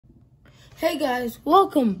Hey guys,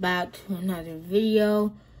 welcome back to another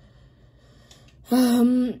video. I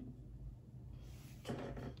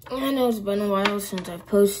know it's been a while since I've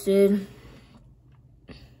posted,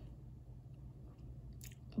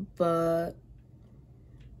 but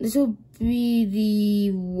this will be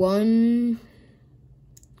the one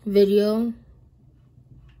video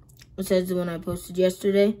besides the one I posted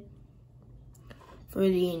yesterday for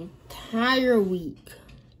the entire week,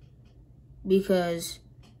 because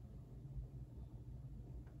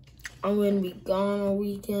I'm going to be gone all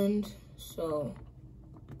weekend, so,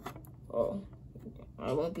 well,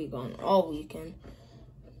 I won't be gone all weekend.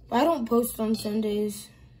 I don't post on Sundays,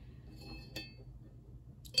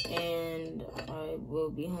 and I will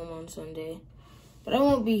be home on Sunday. But I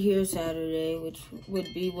won't be here Saturday, which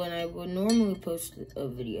would be when I would normally post a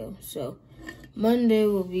video. So, Monday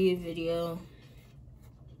will be a video.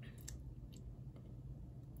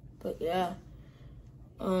 But yeah,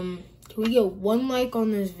 can we get 1 like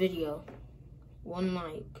on this video? 1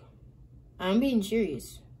 like. I'm being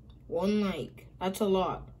serious. 1 like. That's a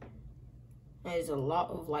lot. That is a lot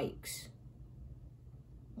of likes.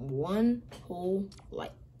 1 whole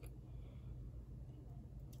like.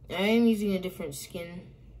 I am using a different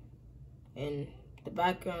skin, and the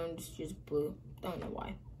background is just blue. Don't know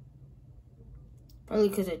why. Probably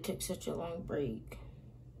because I took such a long break.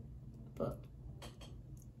 But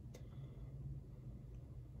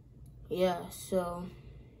yeah, so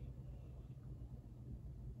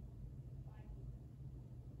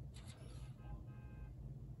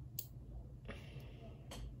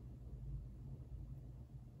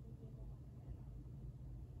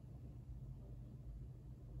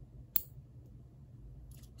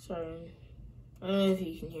sorry, I don't know if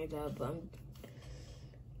you can hear that, but I'm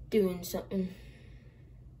doing something.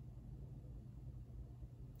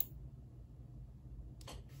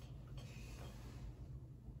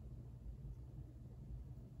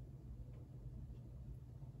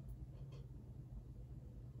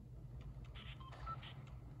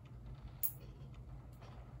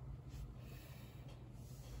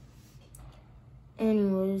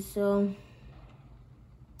 Anyways, so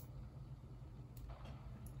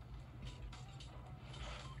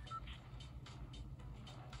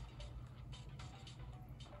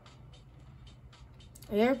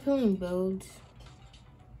they're playing builds.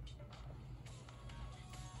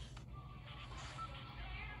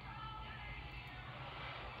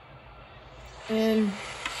 And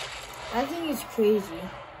I think it's crazy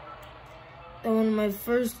that one of my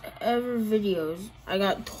first ever videos, I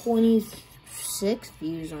got 26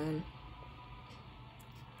 views on.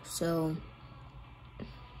 So,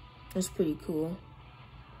 that's pretty cool.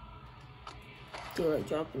 Feel like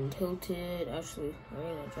dropping Tilted. Actually, I'm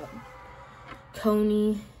gonna drop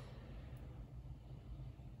Coney.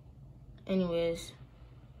 Anyways,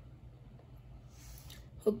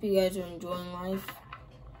 hope you guys are enjoying life.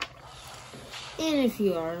 And if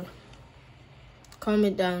you are,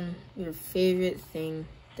 comment down your favorite thing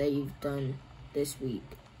that you've done this week.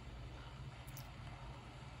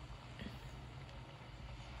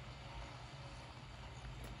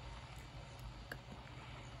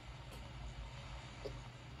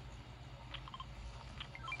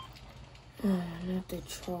 Not the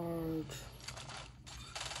charge.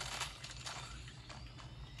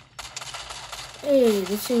 Hey,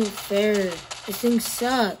 this ain't fair. This thing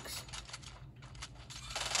sucks.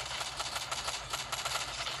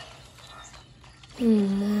 Oh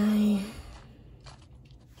my.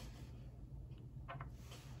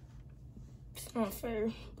 It's not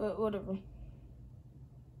fair, but whatever.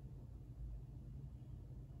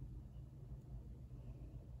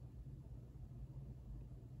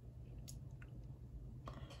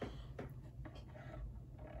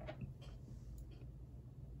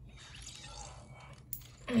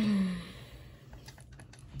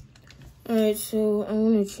 Alright, so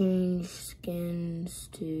I'm gonna change skins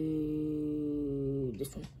to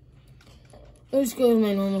this one. Let's go with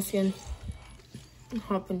my normal skin.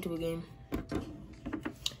 Hop into a game.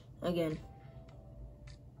 Again.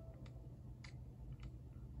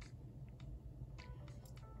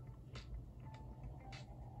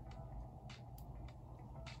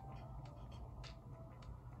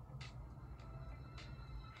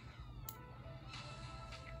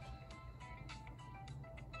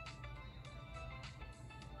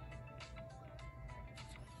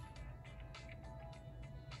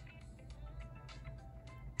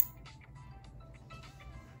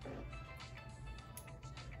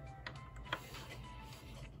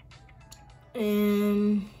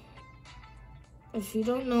 If you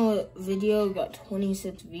don't know what video got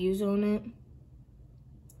 26 views on it,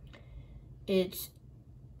 it's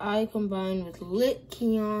I combined with Lit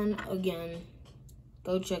Keon again.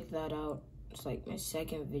 Go check that out. It's like my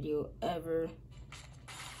second video ever.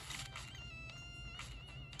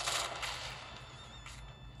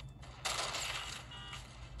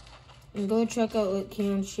 And go check out Lit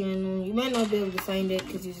Keon's channel. You might not be able to find it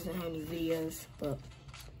because he doesn't have any videos, but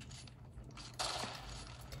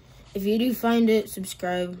if you do find it,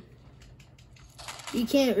 subscribe. He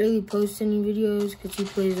can't really post any videos because he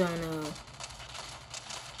plays on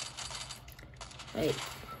like,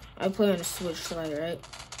 I play on a Switch Lite, right?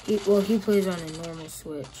 He plays on a normal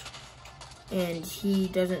Switch. And he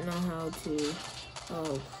doesn't know how to,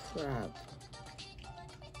 oh crap.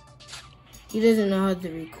 He doesn't know how to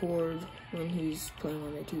record when he's playing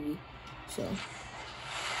on the TV, so,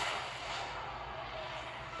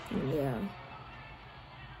 yeah.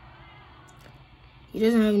 He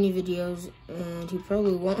doesn't have any videos, and he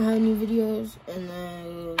probably won't have any videos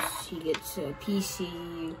unless he gets a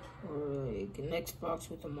PC or like an Xbox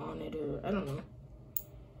with a monitor. I don't know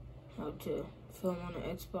how to film on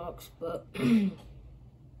an Xbox, but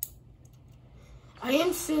I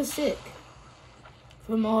am still sick.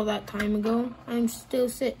 From all that time ago, I'm still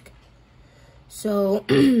sick. So,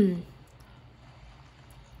 you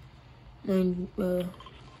know,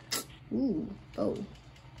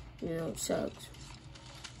 it sucks.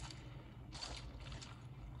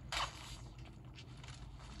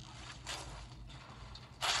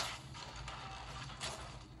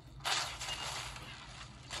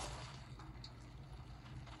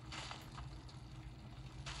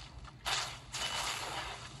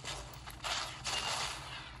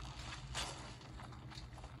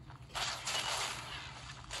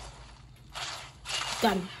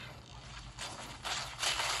 Got him.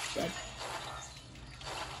 Dead.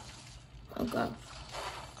 Oh gosh.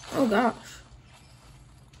 Oh gosh.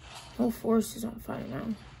 Whole forest is on fire now.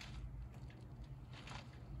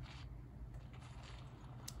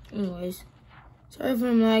 Anyways, sorry if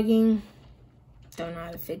I'm lagging. Don't know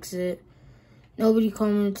how to fix it. Nobody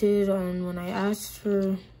commented on when I asked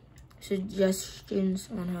for suggestions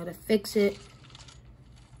on how to fix it.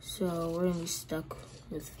 So we're gonna be stuck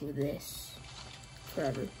with this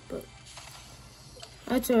forever, but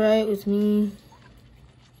that's alright with me.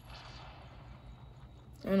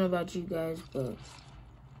 I don't know about you guys, but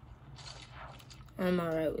I'm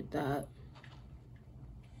alright with that.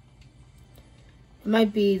 It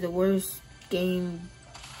might be the worst game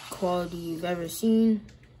quality you've ever seen,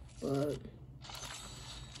 but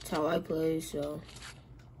it's how I play, so.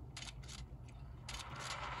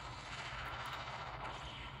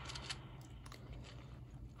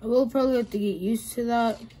 I will probably have to get used to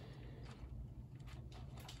that,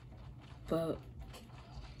 but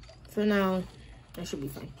for now, I should be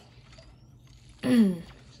fine.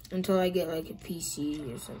 Until I get like a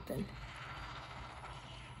PC or something.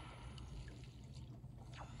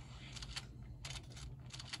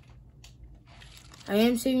 I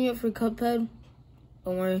am saving it for Cuphead.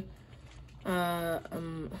 Don't worry.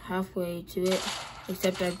 I'm halfway to it,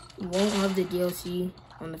 except I won't have the DLC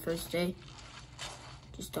on the first day.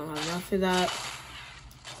 Just don't have enough for that.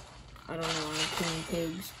 I don't know why I'm killing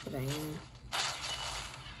pigs, but I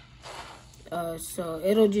am. So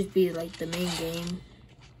it'll just be like the main game.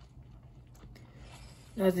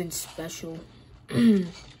 Nothing special.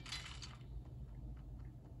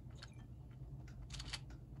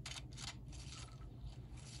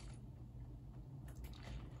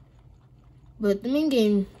 But the main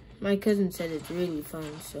game, my cousin said it's really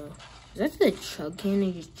fun, so. Is that the chug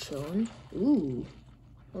candy just chilling? Ooh.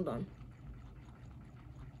 Hold on.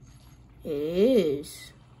 It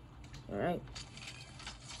is. Alright.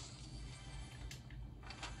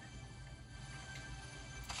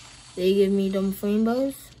 They give me them flame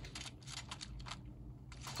bows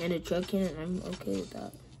and a chug cannon. I'm okay with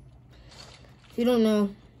that. If you don't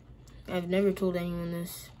know, I've never told anyone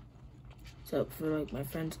this, except for like my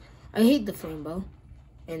friends. I hate the flame bow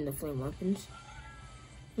and the flame weapons.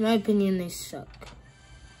 In my opinion, they suck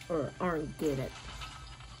or aren't good at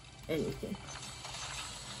anything.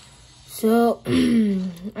 So,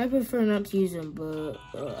 I prefer not to use them, but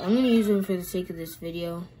I'm going to use them for the sake of this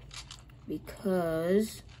video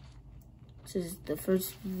because this is the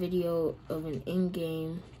first video of an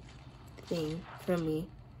in-game thing from me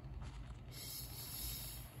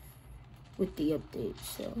with the update.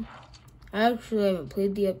 So, I actually haven't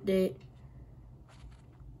played the update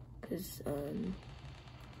because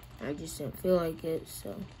I just didn't feel like it,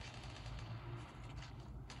 so.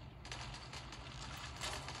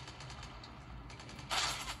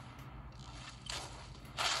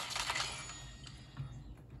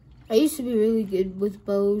 I used to be really good with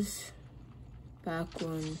bows back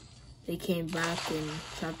when they came back in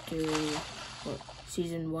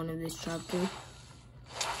season 1 of this chapter.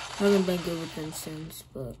 I haven't been good with them since,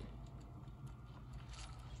 but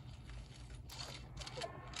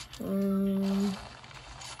I'll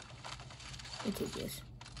take this.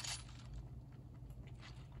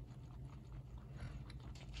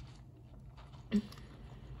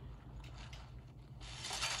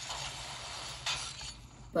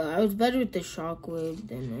 But I was better with the shockwave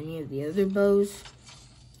than any of the other bows.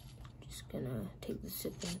 Just gonna take the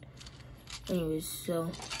sip-in. Anyways,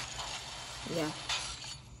 so yeah.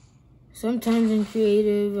 Sometimes in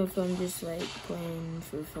creative, if I'm just like playing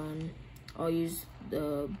for fun, I'll use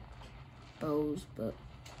the bows, but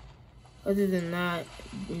other than that,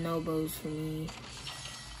 no bows for me.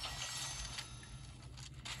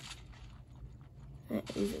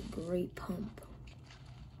 That is a great pump.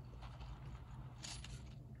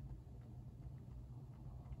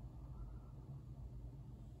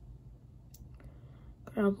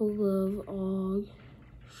 Grapple glove, og,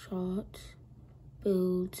 shots,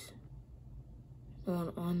 builds,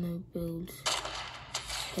 on the builds,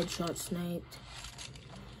 headshot sniped.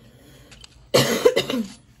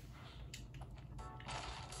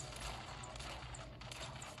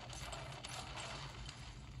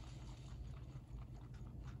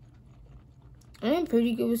 I am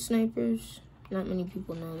pretty good with snipers. Not many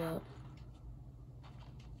people know that.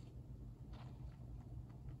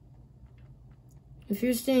 If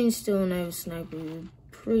you're staying still and I have a sniper, you're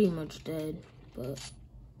pretty much dead, but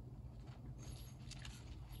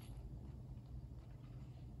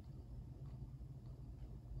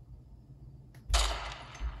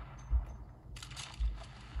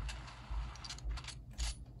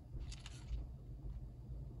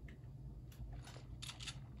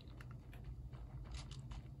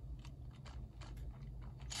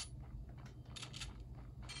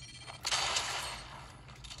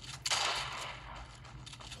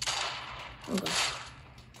okay.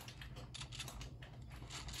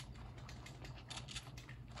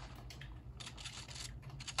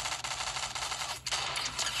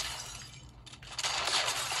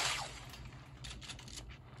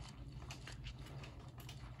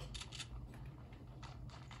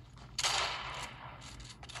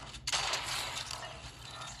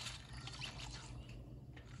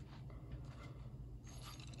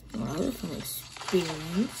 Wow, that's an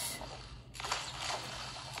experience.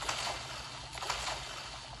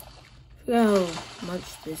 Forget how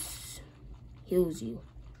much this heals you.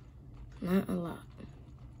 Not a lot.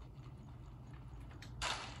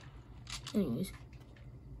 Anyways.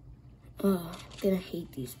 I'm gonna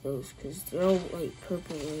hate these bows because they're all like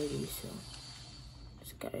purple already, so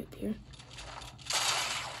just got right here.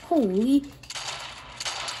 Holy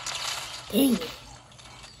dang it.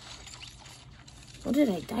 What did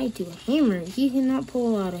I die to? A hammer? He cannot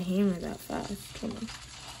pull out a hammer that fast. Come on.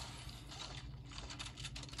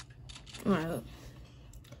 Alright.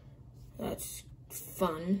 That's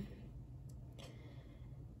fun.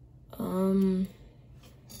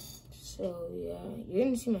 So yeah, you're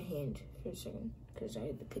gonna see my hand for a second because I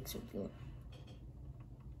had to pick something up.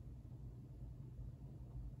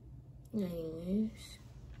 Anyways.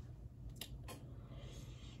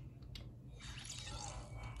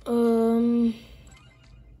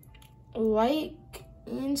 Like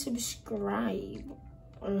and subscribe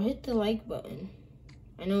or hit the like button.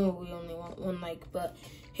 I know we only want 1 like, but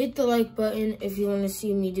hit the like button if you want to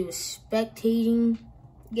see me do a spectating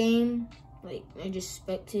game. Like, I just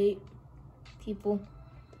spectate people.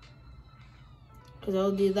 Because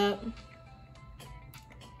I'll do that.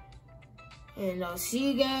 And I'll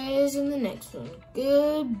see you guys in the next one.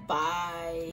 Goodbye.